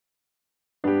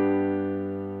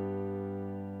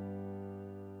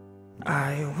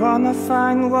I wanna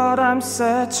find what I'm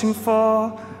searching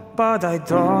for, but I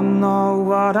don't know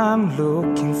what I'm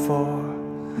looking for.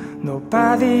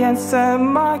 Nobody answered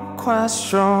my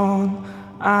question.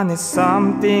 I need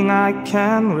something I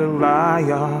can rely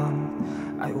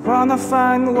on. I wanna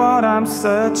find what I'm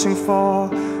searching for,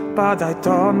 but I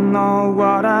don't know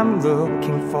what I'm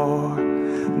looking for.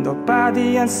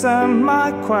 Nobody answered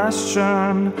my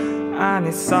question. I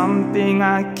need something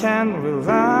I can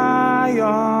rely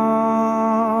on.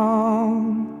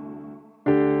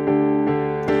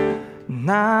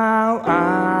 Now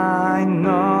I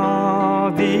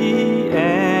know the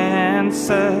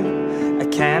answer. I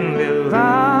can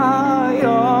rely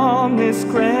on His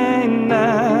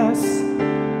greatness.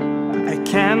 I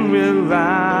can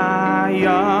rely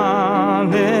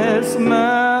on His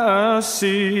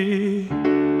mercy.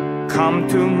 Come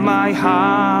to my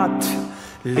heart,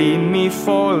 lead me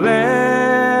forever.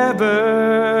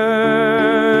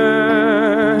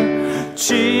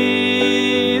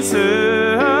 Jesus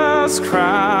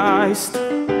Christ,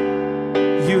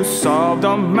 you solved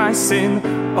all my sin.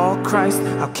 Oh Christ,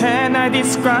 how can I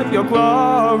describe your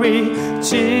glory?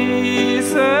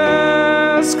 Jesus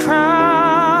Christ,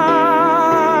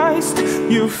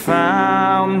 you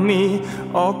found me.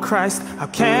 Oh Christ, how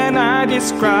can I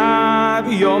describe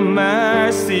your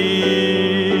mercy?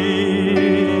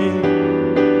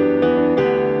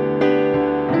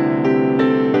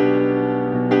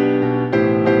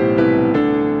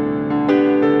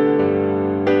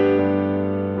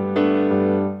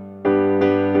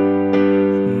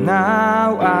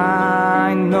 Now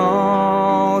I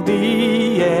know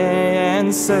the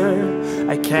answer.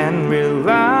 I can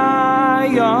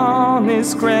rely on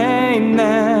His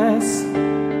greatness.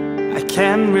 I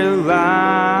can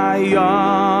rely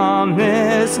on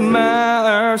His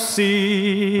mercy.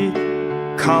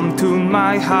 Come to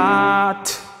my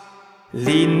heart,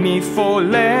 lead me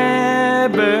forever.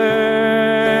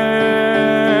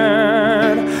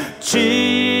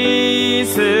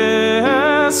 Jesus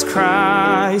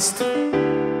Christ,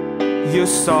 you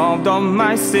solved all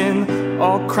my sin.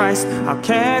 Oh Christ, how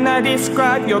can I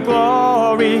describe your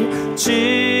glory?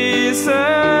 Jesus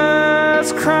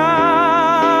Christ,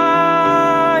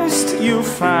 you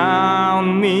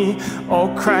found me. Oh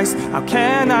Christ, how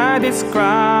can I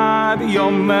describe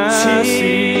your mercy?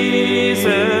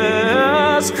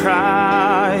 Jesus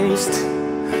Christ,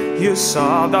 you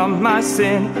solved all my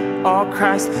sin. Oh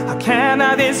Christ, how can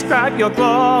I describe your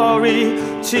glory?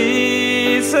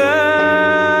 Jesus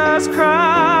Christ,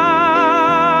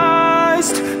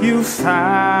 you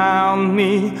found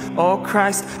me. Oh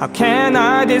Christ, how can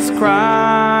I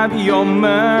describe your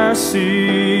mercy?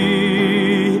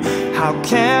 How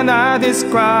can I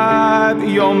describe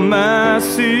your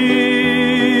mercy?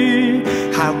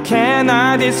 How can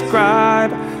I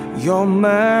describe your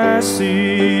mercy?